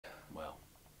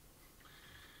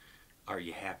Are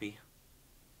you happy?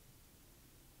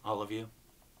 All of you?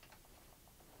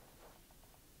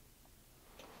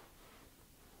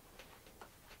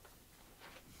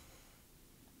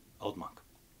 Old Monk.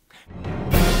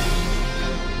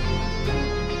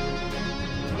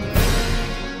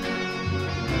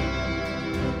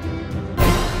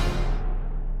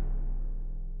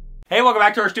 Hey, welcome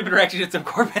back to our stupid reactions of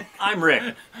Corbin. I'm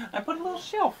Rick. I put a little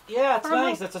shelf. Yeah, it's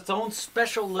nice. That's its own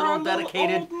special little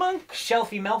dedicated old monk.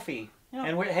 shelfie melfie. Yeah.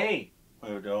 And hey,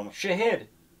 Shahid.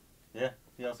 Yeah,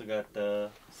 he also got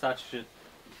such shit.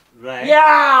 Right.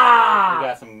 Yeah. We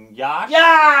got some Yash.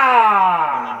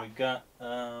 Yeah. And then we got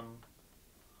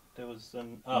there was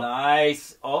some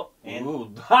nice. Oh, and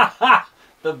ooh.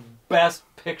 The best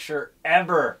picture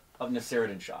ever of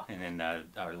Nasiruddin Shah. And then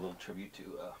our little tribute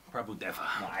to Prabhu Deva.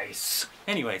 Nice.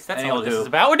 Anyways, that's all this is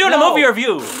about. We're doing a movie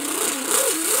review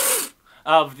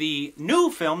of the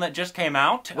new film that just came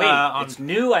out. Wait, it's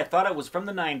new? I thought it was from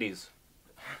the 90s.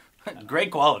 Great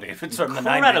quality if it's from the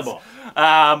 90s. Incredible.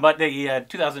 But the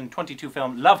 2022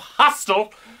 film Love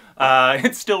Hostel.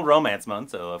 It's still romance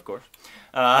month, so of course.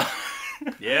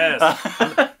 Yes.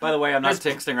 By the way, I'm not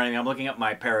texting or anything. I'm looking up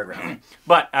my paragraph.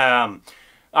 But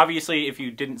obviously, if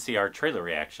you didn't see our trailer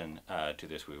reaction to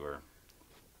this, we were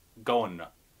going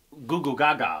goo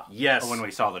gaga. Yes. When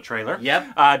we saw the trailer.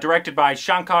 Yep. Directed by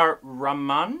Shankar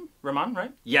Raman. Raman,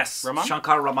 right? Yes. Raman?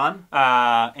 Shankar Raman.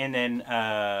 And then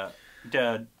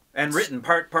and written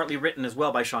partly written as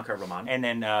well by Shankar Raman. And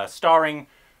then starring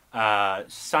Sanya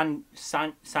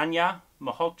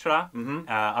Malhotra.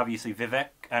 Obviously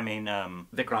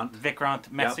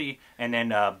Vikrant Massey, yep. And then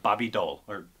Bobby Deol,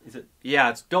 or is it? Yeah,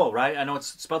 it's Deol, right? I know it's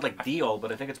spelled like Deol,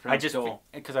 but I think it's pronounced Deol.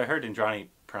 Because I heard Indrani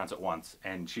pronounce it once,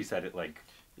 and she said it like.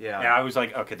 Yeah. And I was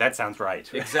like, okay, that sounds right.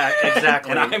 Exactly.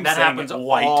 And that happens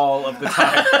all of the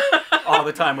time. All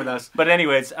the time with us. But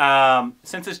anyways,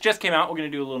 since this just came out, we're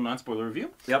going to do a little non-spoiler review.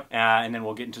 Yep. And then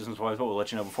we'll get into some spoilers, but we'll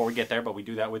let you know before we get there. But we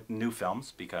do that with new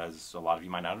films because a lot of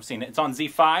you might not have seen it. It's on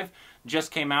Z5.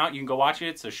 Just came out. You can go watch it.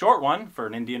 It's a short one for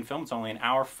an Indian film. It's only an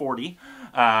hour 40.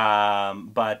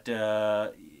 But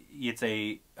it's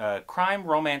a crime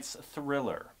romance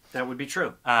thriller. That would be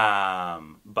true.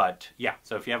 But yeah,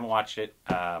 so if you haven't watched it,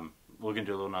 we're going to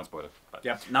do a little non-spoiler.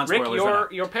 Yep, non-spoilers.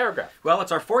 Rick, your paragraph. Well,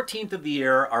 it's our 14th of the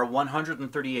year, our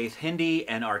 138th Hindi,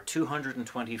 and our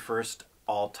 221st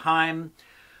all-time.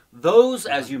 Those,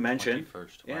 as you mentioned...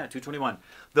 21st. Wow. Yeah, 221.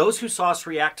 Those who saw us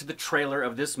react to the trailer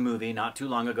of this movie not too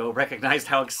long ago recognized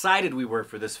how excited we were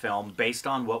for this film based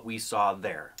on what we saw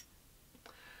there.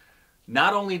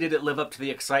 Not only did it live up to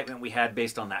the excitement we had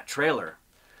based on that trailer,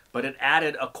 but it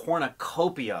added a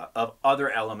cornucopia of other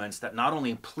elements that not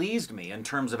only pleased me in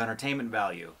terms of entertainment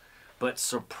value, but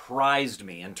surprised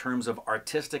me in terms of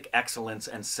artistic excellence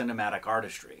and cinematic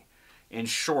artistry. In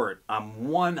short, I'm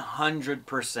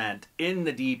 100% in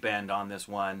the deep end on this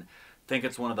one. Think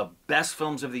it's one of the best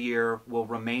films of the year, will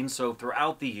remain so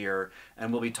throughout the year,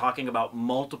 and we'll be talking about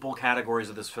multiple categories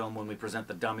of this film when we present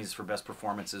the dummies for best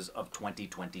performances of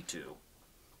 2022.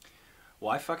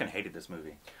 Well, I fucking hated this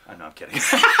movie. I'm not kidding.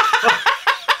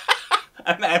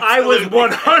 I was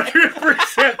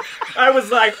 100%. I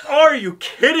was like, are you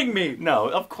kidding me? No,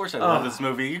 of course I love this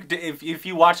movie. If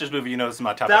you watch this movie, you know this is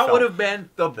my top That film. would have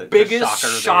been the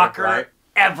biggest shocker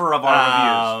ever of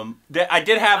our reviews. I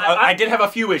did have a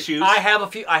few issues. I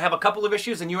have a couple of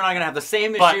issues, and you and I are going to have the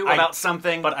same issue about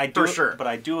something, for sure. But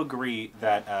I do agree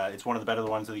that it's one of the better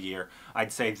ones of the year.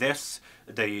 I'd say this,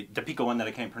 the Pico one that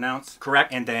I can't pronounce.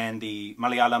 Correct. And then the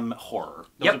Malayalam horror.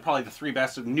 Those are probably the three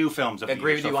best new films of the year.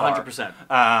 Agree with you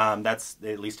 100%. That's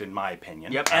at least in my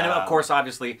opinion. Yep. And of course,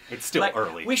 obviously, it's still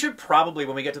early. We should probably,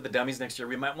 when we get to the dummies next year,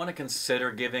 we might want to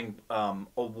consider giving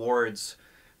awards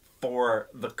for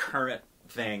the current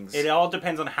things. It all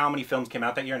depends on how many films came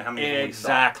out that year and how many we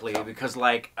saw. Because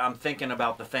like I'm thinking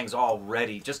about the things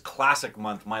already. Just classic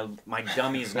month, my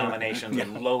dummies nominations are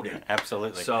loaded.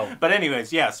 Absolutely. So, but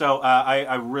anyways, yeah. So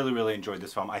I really enjoyed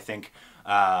this film. I think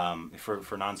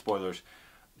for non-spoilers,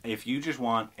 if you just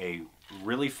want a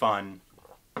really fun,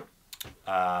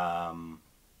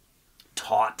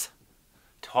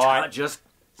 just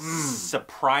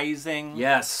surprising.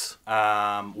 Yes.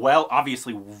 Well,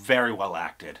 obviously very well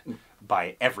acted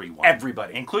by everyone.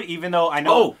 Everybody. Even though I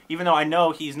know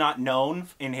he's not known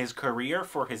in his career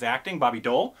for his acting, Bobby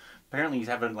Deol. Apparently he's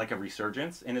having like a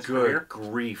resurgence in his career.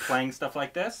 Grief. Playing stuff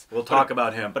like this. We'll talk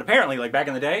about him. But apparently, like back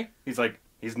in the day, he's like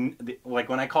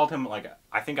when I called him, like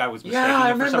I think I was mistaking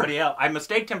him for somebody else. I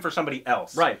mistaked him for somebody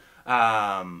else. Right.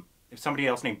 Somebody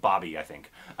else named Bobby, I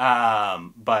think.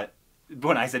 But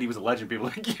when I said he was a legend, people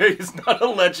were like, yeah, he's not a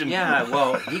legend. Yeah,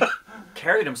 well, he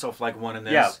carried himself like one in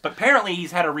this. Yeah, but apparently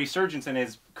he's had a resurgence in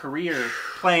his career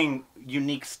playing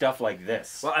unique stuff like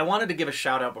this. Well, I wanted to give a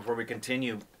shout out before we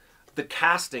continue. The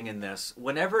casting in this,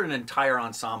 whenever an entire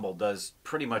ensemble does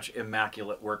pretty much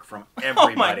immaculate work from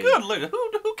everybody. Oh my god, look,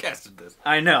 who casted this?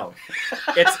 I know.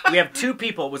 We have two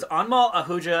people. It was Anmal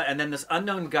Ahuja and then this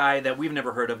unknown guy that we've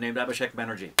never heard of named Abhishek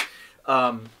Banerjee.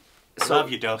 So, Love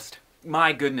you, Dost.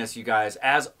 My goodness, you guys,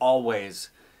 as always,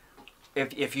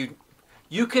 if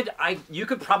you could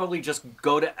probably just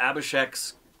go to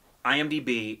Abhishek's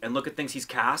IMDb and look at things he's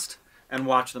cast and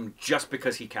watch them just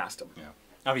because he cast them. Yeah.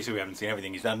 Obviously, we haven't seen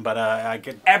everything he's done, but I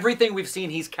could... Everything we've seen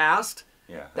he's cast,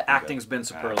 yeah, the acting's been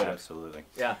superlative. Absolutely.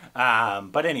 Yeah.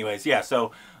 But anyways, yeah,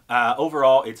 so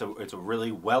overall, it's a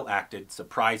really well-acted,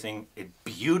 surprising,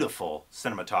 beautiful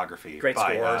cinematography. Great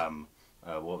by, score.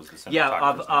 What was the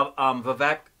cinematographer's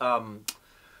name?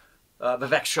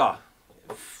 Vivek Shaw.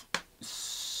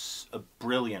 A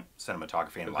brilliant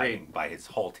cinematography and lighting by his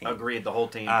whole team. Agreed, the whole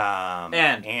team.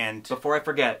 And before I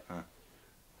forget...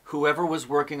 Whoever was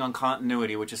working on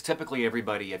continuity, which is typically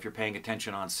everybody if you're paying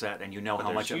attention on set and you know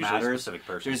how much it matters,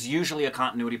 there's usually a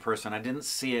continuity person. I didn't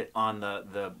see it on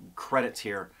the credits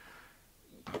here.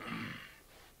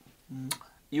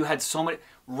 You had so many,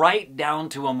 right down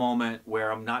to a moment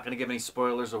where I'm not going to give any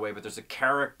spoilers away, but there's a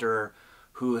character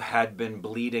who had been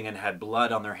bleeding and had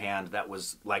blood on their hand that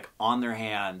was like on their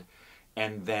hand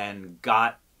and then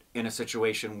got in a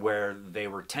situation where they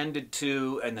were tended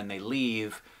to and then they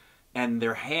leave. And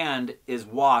their hand is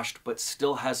washed, but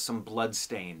still has some blood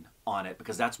stain on it,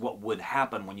 because that's what would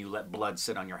happen when you let blood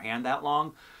sit on your hand that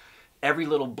long. Every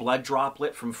little blood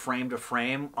droplet from frame to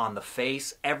frame on the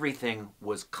face, everything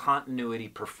was continuity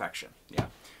perfection. Yeah.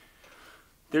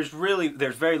 There's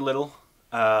very little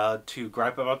to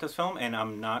gripe about this film, and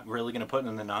I'm not really going to put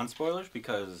in the non-spoilers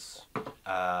because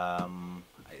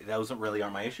those really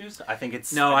aren't my issues. I think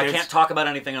it's... No, I can't talk about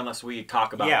anything unless we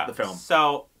talk about the film.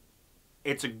 So...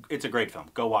 It's a great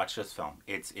film. Go watch this film.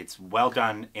 It's well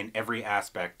done in every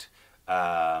aspect.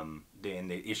 And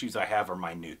the issues I have are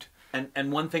minute.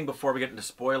 And one thing before we get into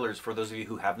spoilers, for those of you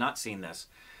who have not seen this,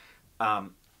 I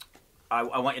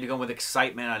want you to go with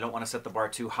excitement. I don't want to set the bar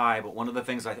too high, but one of the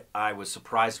things I was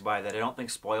surprised by that I don't think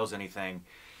spoils anything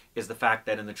is the fact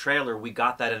that in the trailer we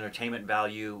got that entertainment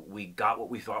value. We got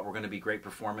what we thought were going to be great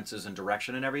performances and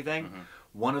direction and everything. Mm-hmm.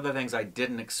 One of the things I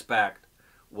didn't expect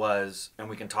was, and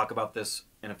we can talk about this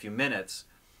in a few minutes,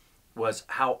 was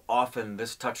how often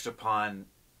this touched upon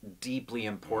deeply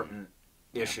important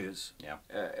issues. Yeah.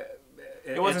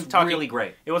 It wasn't really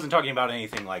great. It wasn't talking about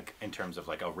anything like in terms of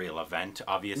like a real event,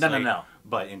 obviously. No.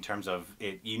 But in terms of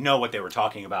it, you know what they were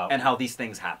talking about and how these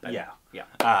things happen. Yeah.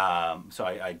 So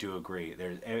I do agree.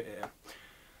 There's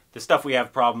the stuff we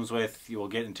have problems with. You will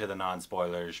get into the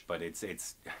non-spoilers, but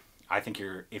it's. I think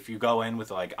if you go in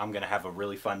with like, I'm going to have a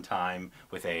really fun time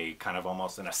with a kind of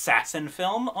almost an assassin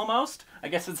film, almost. I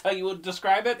guess that's how you would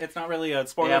describe it. It's not really a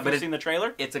spoiler if you've seen the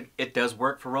trailer. It does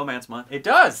work for Romance Month. It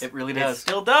does. It really does. It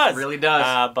still does. It really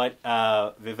does. But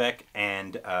Vivek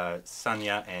and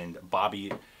Sanya and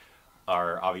Bobby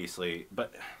are obviously,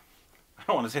 but I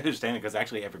don't want to say they're standing because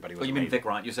actually everybody was amazing. Mean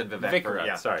Vikrant. You said Vivek.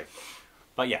 Vikrant, sorry.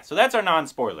 But yeah, so that's our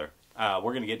non-spoiler.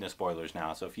 We're going to get into spoilers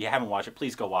now, so if you haven't watched it,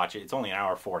 please go watch it. It's only an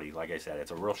hour 40, like I said.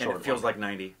 It's a real short one. And it feels like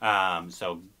 90.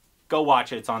 So go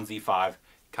watch it. It's on Z5.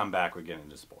 Come back. We're getting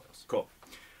into spoilers. Cool.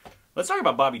 Let's talk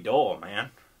about Bobby Deol,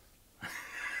 man.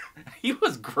 He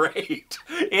was great.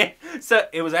 So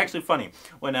it was actually funny.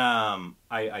 When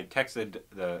I texted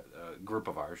the group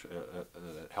of ours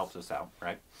that helps us out,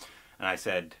 right? And I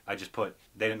said, they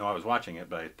didn't know I was watching it,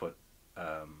 but I put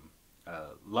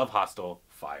Love Hostel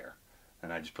Fire.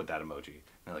 And I just put that emoji. And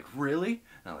they're like, really?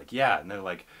 And I'm like, yeah. And they're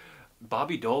like,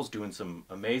 Bobby Deol's doing some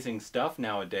amazing stuff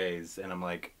nowadays. And I'm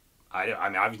like, I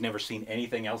mean, I've never seen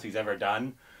anything else he's ever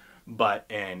done. But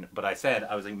I said,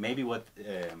 I was like, maybe what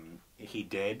he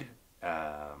did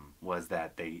was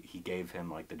that he gave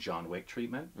him like the John Wick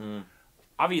treatment. Mm.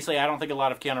 Obviously, I don't think a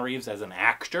lot of Keanu Reeves as an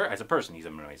actor. As a person, he's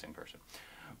an amazing person.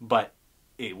 But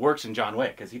it works in John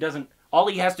Wick because he doesn't... All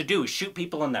he has to do is shoot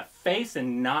people in the face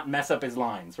and not mess up his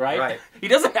lines, right? Right. He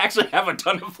doesn't actually have a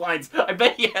ton of lines. I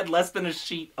bet he had less than a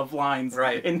sheet of lines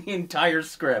in the entire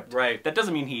script. Right. That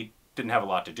doesn't mean he didn't have a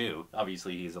lot to do.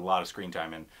 Obviously, he has a lot of screen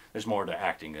time, and there's more to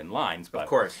acting than lines. But of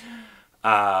course.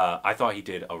 I thought he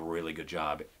did a really good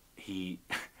job. And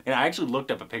I actually looked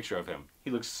up a picture of him.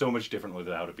 He looks so much different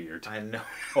without a beard. I know.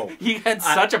 He had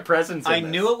such a presence in I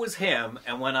this. knew it was him,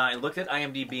 and when I looked at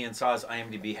IMDb and saw his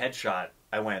IMDb headshot,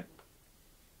 I went...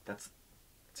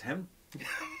 It's him?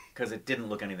 Because it didn't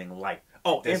look anything like.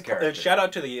 Oh, this and character. shout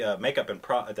out to the makeup and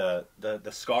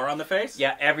the scar on the face.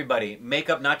 Yeah, everybody.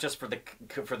 Makeup not just for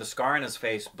the scar on his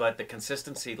face, but the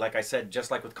consistency. Like I said,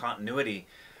 just like with continuity,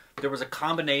 there was a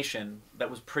combination that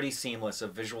was pretty seamless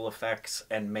of visual effects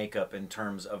and makeup in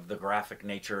terms of the graphic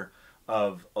nature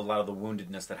of a lot of the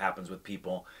woundedness that happens with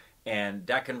people. And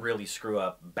that can really screw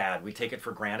up bad. We take it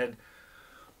for granted.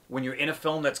 When you're in a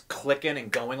film that's clicking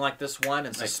and going like this one,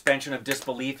 and suspension of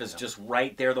disbelief is just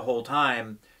right there the whole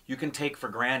time, you can take for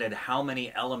granted how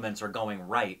many elements are going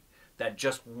right, that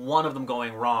just one of them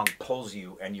going wrong pulls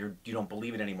you, and you don't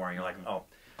believe it anymore. And you're like, oh,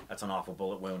 that's an awful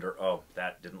bullet wound, or oh,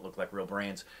 that didn't look like real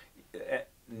brains.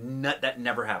 That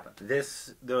never happened.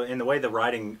 In the way the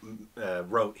writing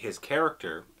wrote his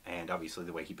character, and obviously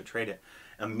the way he portrayed it,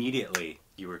 immediately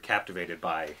you were captivated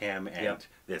by him and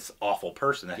this awful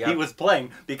person that he was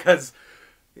playing, because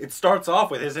it starts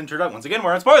off with his introduction. Once again,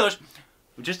 we're on spoilers.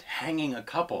 Just hanging a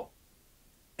couple.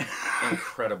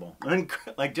 Incredible.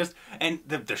 Like just, and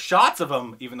the shots of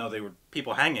them, even though they were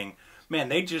people hanging, man,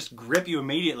 they just grip you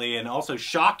immediately and also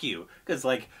shock you. Because,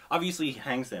 like, obviously he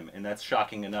hangs them, and that's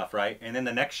shocking enough, right? And then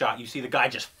the next shot, you see the guy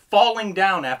just falling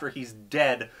down after he's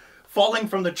dead, falling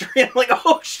from the tree. I'm like,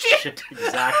 oh, shit!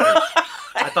 Exactly.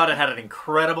 I thought it had an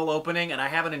incredible opening, and I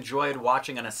haven't enjoyed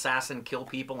watching an assassin kill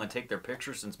people and take their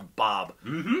picture since Bob.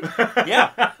 Mm-hmm.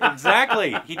 Yeah,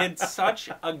 exactly. He did such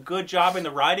a good job, and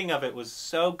the writing of it was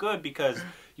so good, because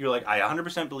you're like, I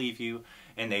 100% believe you.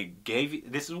 And they gave you,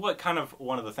 this is what kind of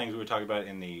one of the things we were talking about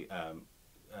in the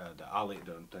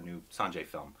new Sanjay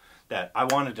film, that I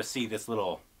wanted to see this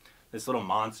little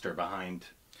monster behind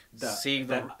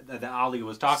that Ali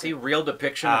was talking. See real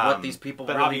depiction of what these people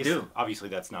really do. Obviously,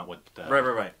 that's not what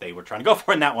they were trying to go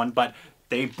for in that one, but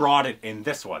they brought it in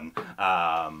this one.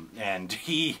 And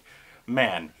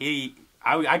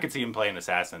I could see him playing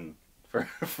assassin for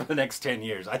the next 10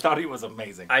 years. I thought he was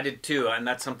amazing. I did too, and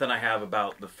that's something I have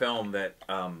about the film that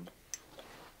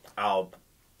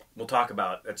we'll talk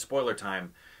about at spoiler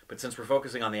time. But since we're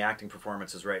focusing on the acting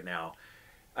performances right now,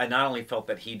 I not only felt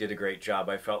that he did a great job,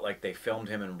 I felt like they filmed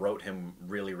him and wrote him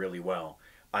really, really well.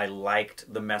 I liked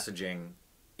the messaging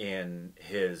in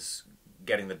his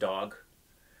getting the dog.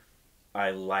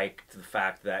 I liked the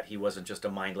fact that he wasn't just a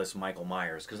mindless Michael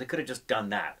Myers, because they could have just done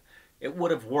that. It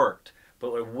would have worked,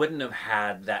 but it wouldn't have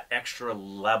had that extra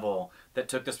level that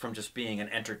took this from just being an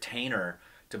entertainer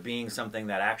to being something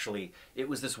that actually, it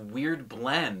was this weird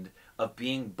blend of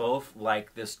being both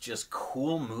like this just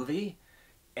cool movie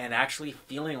and actually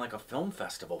feeling like a film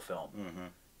festival film.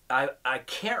 Mm-hmm. I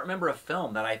can't remember a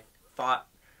film that I thought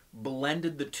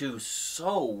blended the two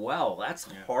so well. That's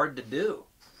hard to do.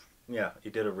 Yeah, he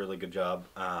did a really good job.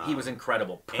 He was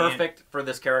incredible. Perfect for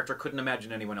this character. Couldn't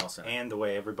imagine anyone else in it. And the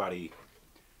way everybody,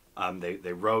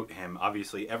 they wrote him,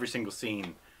 obviously, every single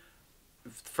scene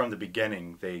from the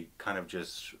beginning, they kind of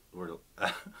just were,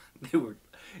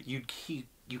 you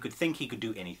could think he could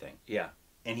do anything. Yeah.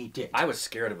 And he did. I was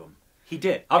scared of him. He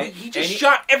did. He just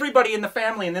shot everybody in the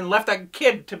family and then left that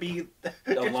kid to be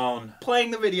alone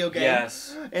playing the video game.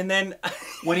 Yes. And then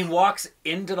when he walks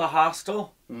into the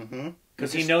hostel,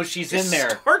 because he knows she's in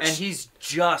there, and he's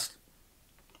just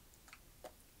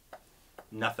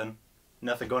nothing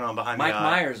going on behind Mike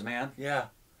Myers, man. Yeah,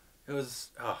 it was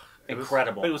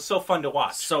incredible. It was so fun to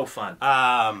watch. So fun.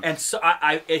 And so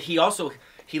he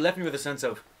left me with a sense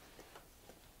of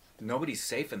nobody's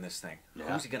safe in this thing. Yeah.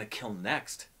 Who's he gonna kill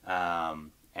next?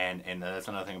 And that's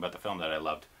another thing about the film that I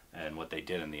loved and what they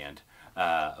did in the end.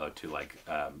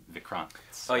 Vikrant.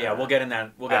 Oh yeah, we'll get in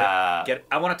that. We'll get.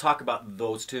 I want to talk about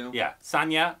those two. Yeah,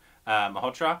 Sanya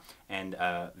Malhotra and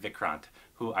Vikrant,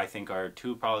 who I think are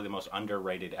two probably the most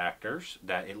underrated actors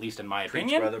that, at least in my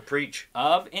opinion, preach, brother, preach,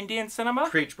 of Indian cinema.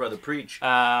 Preach, brother, preach.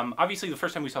 Obviously, the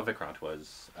first time we saw Vikrant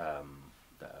was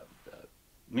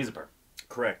Mizapur.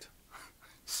 Correct.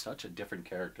 Such a different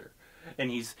character, and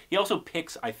he also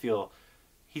picks. I feel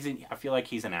like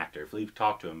he's an actor. If we've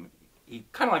talked to him, he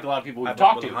kind of like a lot of people we've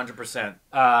talked to.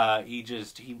 100%.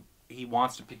 He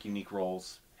wants to pick unique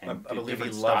roles. And I believe he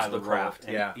loves the craft.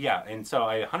 Yeah, and so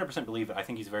I 100% believe it. I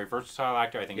think he's a very versatile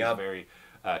actor. I think he's a very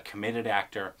committed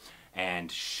actor,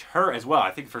 and her as well.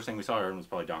 I think the first thing we saw her in was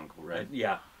probably Donk, right?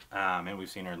 Yeah. And we've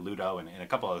seen her in Ludo and a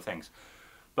couple other things.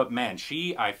 But man,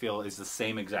 she, I feel, is the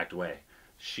same exact way.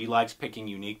 She likes picking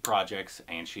unique projects,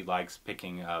 and she likes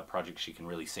picking projects she can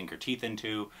really sink her teeth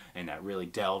into and that really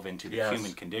delve into the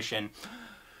human condition.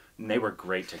 And they were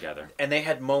great together. And they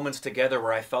had moments together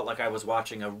where I felt like I was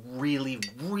watching a really,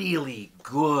 really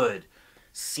good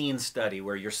scene study,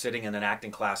 where you're sitting in an acting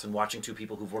class and watching two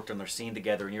people who've worked on their scene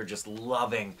together, and you're just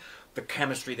loving the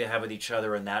chemistry they have with each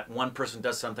other, and that one person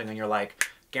does something and you're like,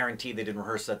 guaranteed they didn't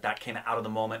rehearse that. That came out of the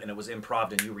moment and it was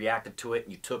improv and you reacted to it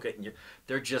and you took it and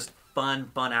they're just fun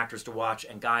actors to watch.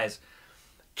 And guys,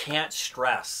 can't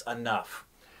stress enough.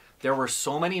 There were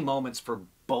so many moments for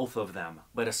both of them,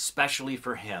 but especially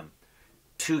for him.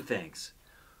 Two things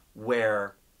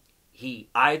where he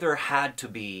either had to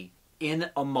be in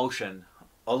emotion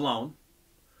alone,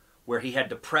 where he had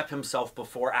to prep himself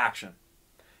before action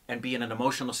and be in an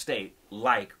emotional state,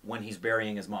 like when he's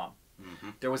burying his mom.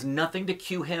 There was nothing to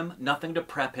cue him, nothing to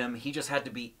prep him. He just had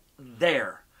to be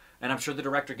there. And I'm sure the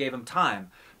director gave him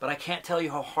time. But I can't tell you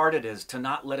how hard it is to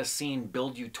not let a scene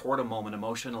build you toward a moment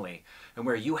emotionally, and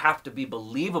where you have to be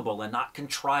believable and not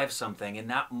contrive something in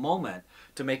that moment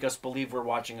to make us believe we're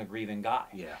watching a grieving guy.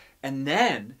 Yeah. And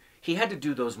then he had to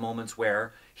do those moments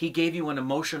where he gave you an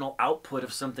emotional output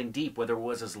of something deep, whether it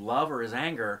was his love or his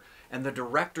anger, and the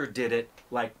director did it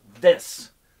like this.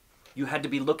 You had to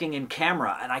be looking in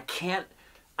camera, and I can't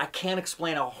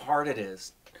explain how hard it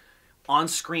is on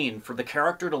screen for the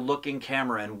character to look in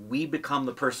camera and we become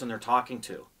the person they're talking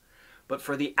to. But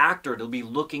for the actor to be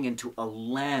looking into a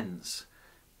lens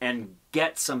and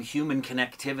get some human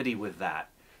connectivity with that,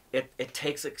 it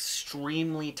takes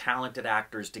extremely talented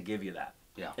actors to give you that.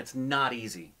 Yeah. It's not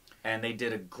easy. And they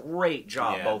did a great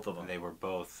job, both of them.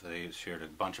 They shared a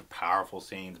bunch of powerful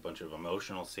scenes, a bunch of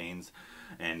emotional scenes,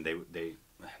 and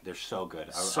they're so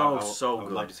good. So I would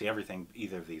good. love to see everything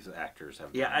either of these actors have.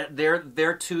 Yeah,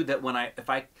 they're two that if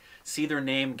I see their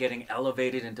name getting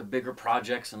elevated into bigger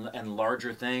projects and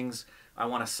larger things, I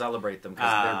want to celebrate them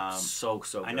because they're so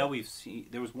good. I know we've seen,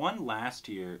 there was one last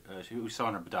year, we saw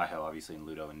in our Badajo, obviously, in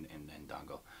Ludo and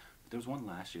Dongo. But there was one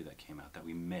last year that came out that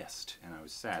we missed, and I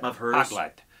was sad. Of hers?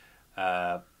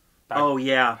 Paglight. Oh,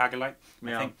 yeah. Paglight,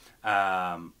 Yeah. I think.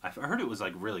 I heard it was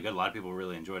like really good. A lot of people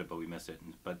really enjoyed it, but we missed it.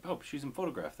 But, she's in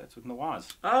Photograph. That's with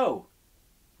Nawaz. Oh.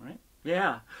 Right?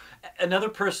 Yeah. Another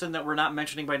person that we're not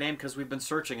mentioning by name because we've been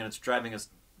searching and it's driving us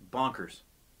bonkers.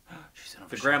 She's in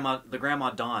The grandma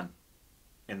Dawn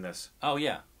in this. Oh,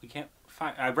 yeah. We can't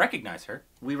find... I recognize her.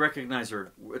 We recognize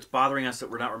her. It's bothering us that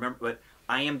we're not remembering. But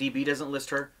IMDb doesn't list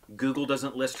her. Google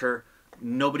doesn't list her.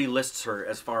 Nobody lists her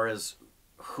as far as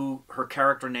who her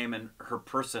character name and her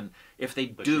person. If they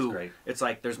do, it's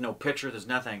like there's no picture, there's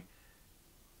nothing.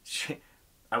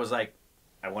 I was like,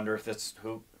 I wonder if this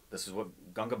is what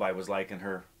Gangabai was like in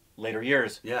her later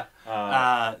years. Yeah.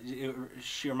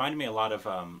 She reminded me a lot of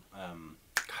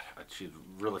she's a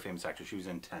really famous actress. She was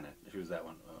in Tenet. She was that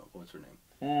one. What's her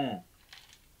name?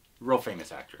 Real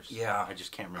famous actress. Yeah. I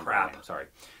just can't remember her name. Sorry.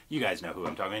 You guys know who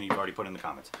I'm talking about. You've already put in the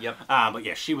comments. Yep. But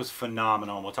yeah, she was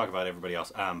phenomenal. And we'll talk about everybody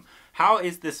else. How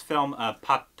is this film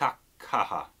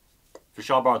Patakaha for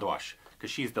Vishal Bardwaj? Because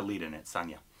she's the lead in it,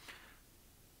 Sanya.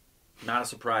 Not a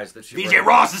surprise that she... VJ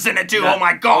Ross is in it too. Oh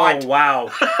my God. Oh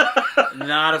wow.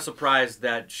 Not a surprise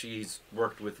that she's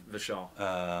worked with Vishal.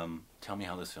 Tell me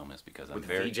how this film is, because I'm with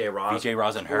very... VJ Ross. VJ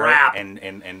Ross and her. Crap.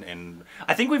 And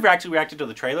I think we've actually reacted to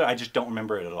the trailer. I just don't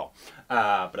remember it at all.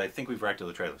 But I think we've reacted to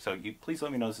the trailer. So please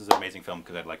let me know this is an amazing film,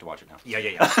 because I'd like to watch it now.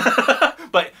 Yeah.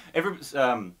 But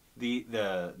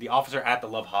the officer at the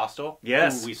Love Hostel.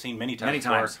 Yes. Who we've seen many times.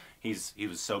 Before, he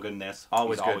was so good in this.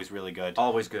 Always good. Always really good.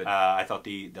 Always good. I thought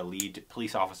the lead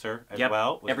police officer as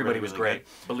well. Everybody was was really great.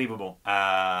 Good. Believable. Who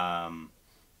am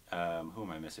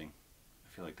I missing?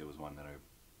 I feel like there was one that I...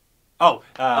 Oh,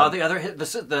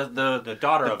 the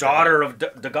daughter of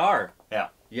Dagar. Yeah.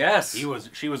 Yes. She was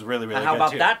really, really and how good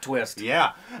about too. that twist?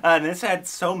 Yeah. And this had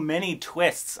so many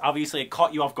twists. Obviously, it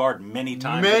caught you off guard many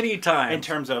times. Many times. In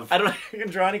terms of... I don't know.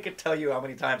 Johnny could tell you how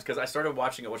many times, because I started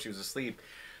watching it while she was asleep.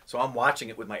 So I'm watching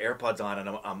it with my AirPods on,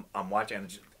 and I'm watching,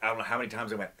 and I don't know how many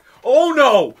times I went, "Oh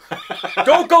no!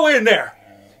 Don't go in there!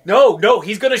 No,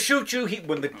 he's gonna shoot you."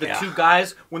 When the two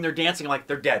guys, when they're dancing, like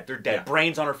they're dead. Yeah.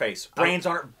 Brains on her face. Brains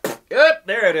on her... Yep,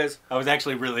 there it is. I was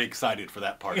actually really excited for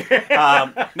that part.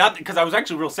 Not because I was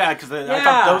actually real sad, because I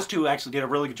thought those two actually did a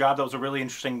really good job. That was a really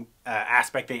interesting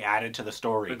aspect they added to the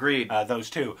story. Agreed. Those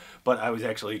two. But I was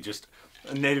actually just...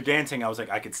 Native dancing, I was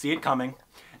like, I could see it coming.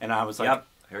 And I was like... Yep.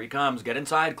 Here he comes. Get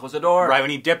inside. Close the door. Right when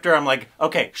he dipped her, I'm like,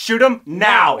 okay, shoot him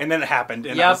now. And then it happened.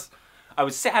 And I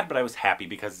was sad, but I was happy,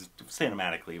 because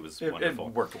cinematically it was wonderful.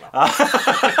 It worked well.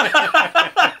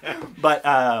 But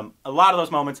a lot of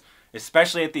those moments,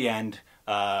 especially at the end,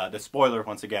 the spoiler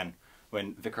once again,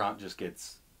 when Vikrant just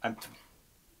gets... am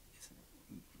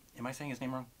I saying his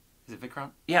name wrong? Is it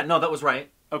Vikrant? Yeah, no, that was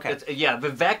right. Okay.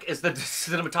 Vivek is the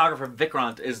cinematographer.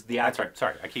 Vikrant is the actor. That's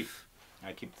right. Sorry,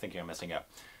 I keep thinking I'm messing up.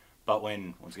 But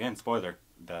when, once again, spoiler,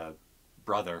 the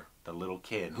brother, the little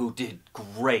kid... Who did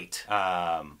great.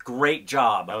 Great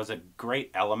job. That was a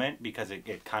great element, because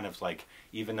it kind of like,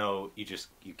 even though you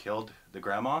killed the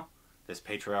grandma, this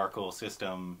patriarchal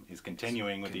system is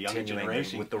continuing with the younger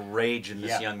generation. With the rage in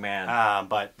this young man.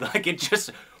 But like it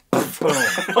just... Boom.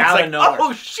 Out of nowhere.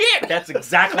 Oh, shit! That's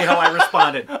exactly how I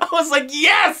responded. I was like,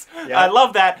 yes! Yeah. I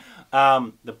love that.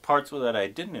 The parts that I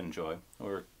didn't enjoy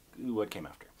were what came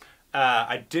after.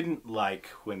 I didn't like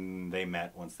when they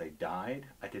met once they died.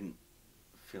 I didn't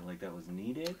feel like that was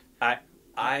needed.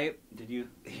 Did you?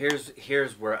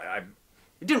 Here's where I...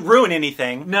 It didn't ruin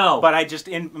anything. No. But I just,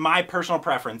 in my personal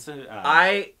preference... the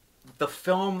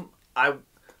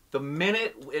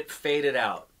minute it faded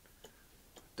out,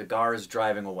 Degar is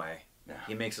driving away. Yeah.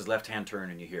 He makes his left-hand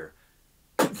turn and you hear...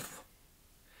 Poof,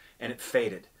 and it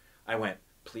faded. I went,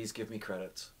 please give me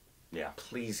credits. Yeah.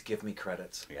 Please give me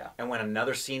credits. Yeah. And when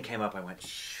another scene came up, I went,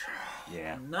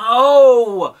 yeah.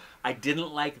 No! I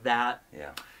didn't like that.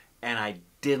 Yeah. And I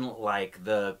didn't like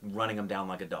the running him down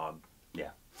like a dog.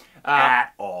 Yeah.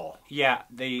 At all. Yeah.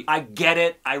 I get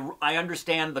it. I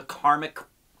understand the karmic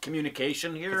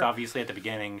communication here. Because obviously at the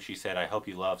beginning she said, I hope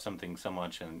you love something so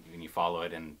much, and you follow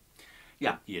it and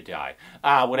you die.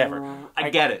 Whatever. I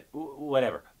get it.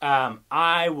 Whatever.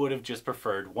 I would have just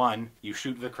preferred, one, you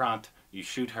shoot Vikrant, you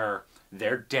shoot her,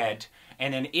 they're dead,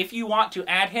 and then if you want to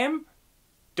add him,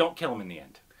 don't kill him in the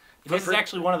end. This is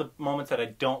actually one of the moments that I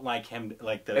don't like him,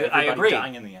 like everybody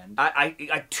dying in the end.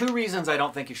 I two reasons I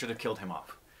don't think you should have killed him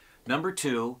off. Number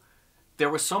two, there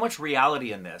was so much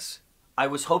reality in this. I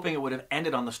was hoping it would have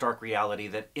ended on the stark reality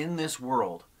that in this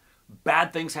world,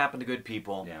 bad things happen to good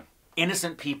people. Yeah.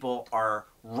 Innocent people are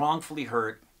wrongfully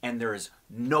hurt, and there is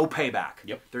no payback.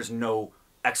 Yep. There's no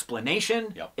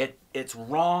explanation. Yep. It's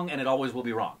wrong, and it always will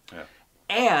be wrong. Yeah.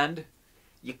 And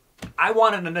I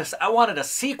wanted a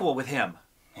sequel with him.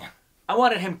 Yeah. I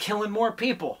wanted him killing more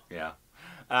people. Yeah.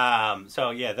 So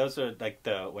yeah, those are like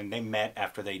when they met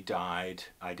after they died.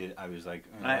 I was like,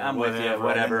 I'm with you.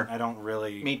 Whatever. I don't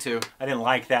really. Me too. I didn't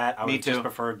like that. I Me just too.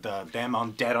 preferred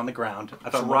them dead on the ground. I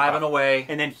thought driving away.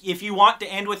 And then if you want to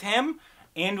end with him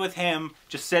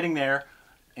just sitting there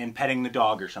and petting the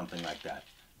dog or something like that.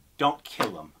 Don't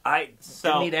kill him. I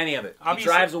didn't need any of it. He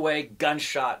drives away,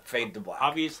 gunshot, fade to black.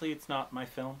 Obviously, it's not my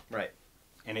film. Right.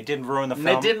 And it didn't ruin the film.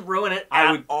 And it didn't ruin it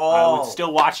I would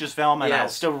still watch this film, and Yes. I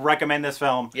would still recommend this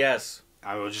film. Yes.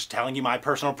 I was just telling you my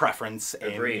personal preference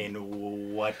in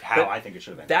how I think it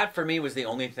should have been. That for me was the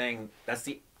only thing. That's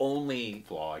the only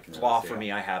flaw for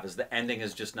me I have, is the ending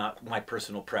is just not my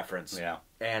personal preference. Yeah.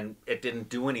 And it didn't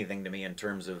do anything to me in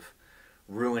terms of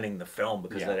ruining the film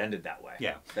because that ended that way.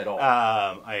 Yeah. At all.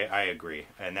 I agree,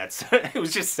 and that's it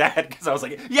was just sad because I was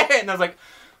like, yeah, and I was like,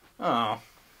 oh.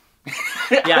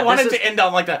 Yeah, I wanted to end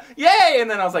on like the yay, and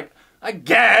then I was like, I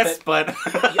guess, but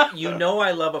you know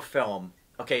I love a film.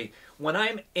 Okay, when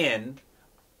I'm in,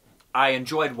 I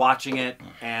enjoyed watching it,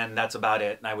 and that's about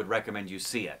it, and I would recommend you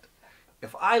see it.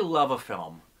 If I love a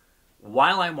film,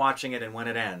 while I'm watching it and when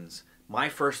it ends, my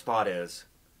first thought is,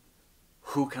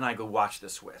 who can I go watch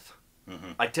this with?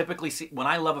 Mm-hmm. I typically see, when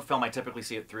I love a film, I typically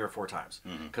see it 3 or 4 times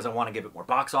because I want to give it more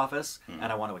box office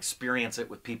and I want to experience it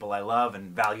with people I love and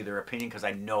value their opinion because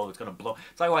I know it's going to blow.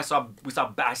 It's like I saw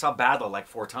Badla like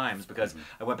 4 times because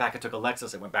I went back and took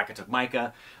Alexis, I went back and took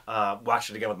Micah, watched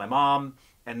it again with my mom,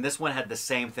 and this one had the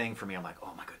same thing for me. I'm like,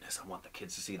 oh my goodness, I want the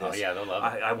kids to see this. Oh yeah, they'll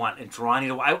love it. I want Indrani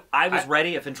to. I was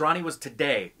ready. If Indrani was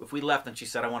today, if we left and she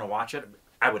said I want to watch it,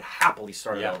 I would happily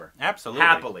start it over. Absolutely,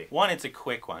 happily. One, it's a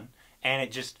quick one, and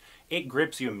it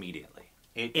grips you immediately.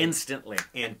 Instantly.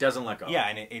 It doesn't let go. Yeah,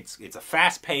 and it's a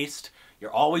fast-paced,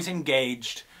 you're always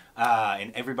engaged,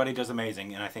 and everybody does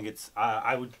amazing, and I think it's,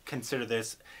 I would consider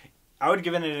this, I would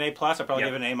give it an A+, I'd probably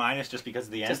give it an A- just because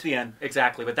of the end. Just the end,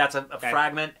 exactly, but that's a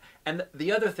fragment. And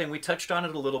the other thing, we touched on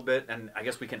it a little bit, and I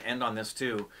guess we can end on this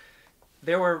too,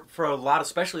 there were, for a lot,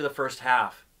 especially the first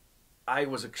half, I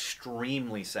was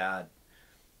extremely sad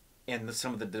in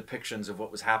some of the depictions of what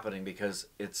was happening because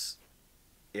it's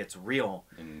real.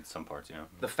 In some parts, yeah.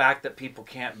 The fact that people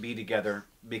can't be together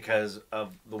because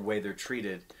of the way they're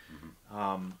treated.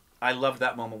 I loved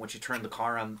that moment when she turned the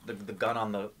car on, the gun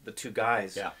on the 2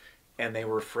 guys. Yeah. And they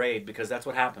were afraid because that's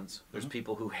what happens. There's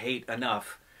people who hate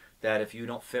enough that if you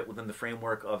don't fit within the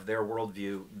framework of their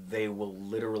worldview, they will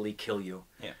literally kill you.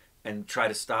 Yeah. And try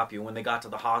to stop you. When they got to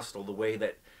the hostel, the way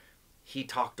that he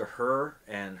talked to her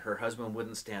and her husband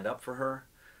wouldn't stand up for her.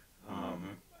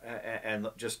 And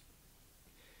just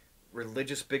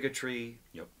religious bigotry,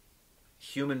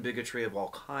 human bigotry of all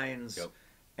kinds,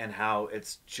 and how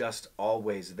it's just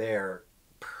always there,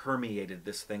 permeated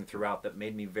this thing throughout that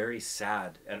made me very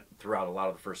sad throughout a lot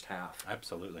of the first half.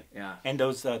 Absolutely. Yeah. And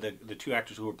those the 2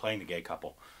 actors who were playing the gay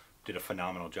couple did a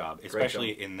phenomenal job,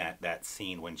 especially in that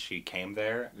scene when she came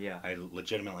there. Yeah. I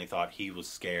legitimately thought he was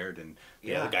scared, and the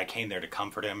Yeah. other guy came there to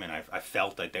comfort him, and I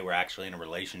felt that they were actually in a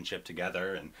relationship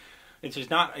together, and it's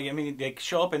just not, I mean, they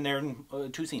show up in there in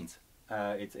 2 scenes.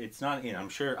 It's not, you know, I'm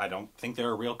sure, I don't think they're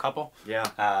a real couple.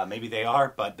 Yeah. Maybe they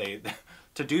are, but they,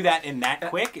 to do that in that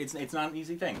quick, it's not an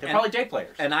easy thing. They're probably day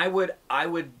players. And I would,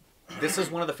 this is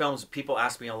one of the films people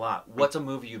ask me a lot. What's a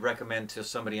movie you'd recommend to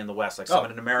somebody in the West, like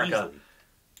someone in America?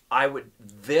 Easily.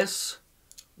 This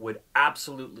would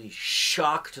absolutely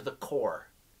shock to the core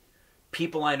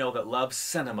people I know that love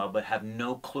cinema but have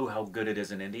no clue how good it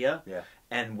is in India. Yeah.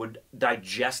 And would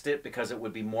digest it because it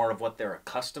would be more of what they're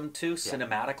accustomed to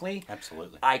cinematically.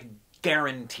 Absolutely. I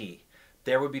guarantee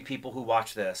there would be people who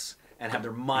watch this and have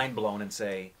their mind blown and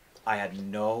say, I had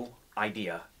no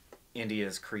idea India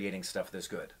is creating stuff this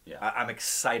good. Yeah. I'm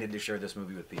excited to share this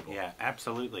movie with people. Yeah,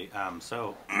 absolutely.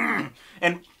 So,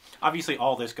 and obviously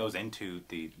all this goes into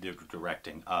the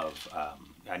directing of,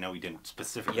 I know we didn't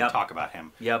specifically talk about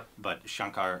him. Yep. But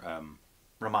Shankar...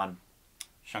 Raman.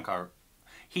 Shankar...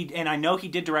 And I know he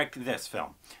did direct this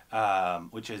film,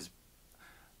 which is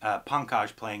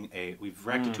Pankaj playing a... We've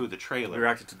reacted to the trailer. We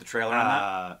reacted to the trailer on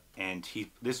that. And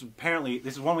this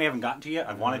is one we haven't gotten to yet.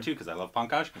 I've wanted to because I love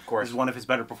Pankaj. Of course. This is one of his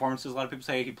better performances. A lot of people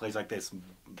say he plays like this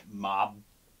mob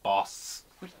boss.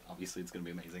 Which obviously it's going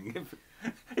to be amazing.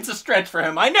 It's a stretch for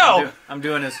him. I know! I'm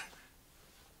doing his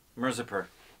Mirzapur.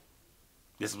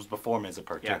 This was before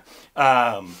Mirzapur, too.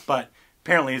 Yeah. But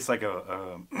apparently it's like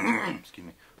a... excuse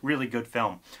me. Really good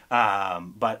film,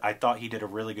 but I thought he did a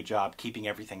really good job keeping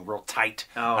everything real tight.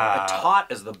 Oh,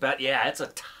 taut is the best. Yeah, it's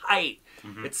a tight.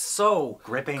 It's so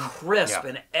gripping, crisp,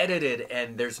 and edited,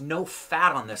 and there's no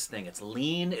fat on this thing. It's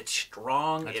lean, it's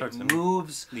strong, it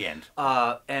moves. The end.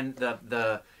 And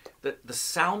the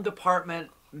sound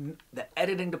department, the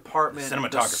editing department,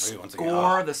 cinematography,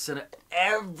 the score,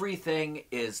 everything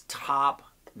is top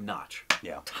notch.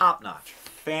 Yeah, top notch.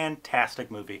 Fantastic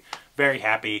movie. Very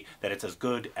happy that it's as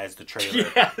good as the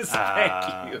trailer. Yes,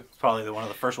 thank you. It's probably one of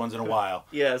the first ones in a while.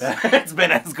 Yes. It's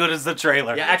been as good as the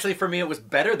trailer. Yeah, actually for me it was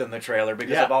better than the trailer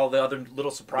because of all the other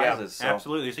little surprises. Yeah,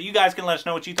 absolutely. So you guys can let us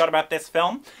know what you thought about this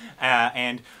film.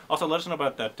 And also let us know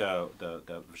about that the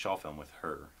Vishal film with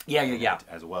her. Yeah.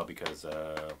 As well, because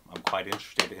I'm quite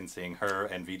interested in seeing her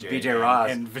and Vijay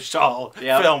Raj and Vishal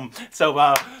film. So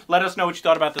let us know what you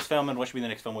thought about this film and what should be the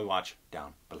next film we watch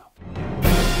down below.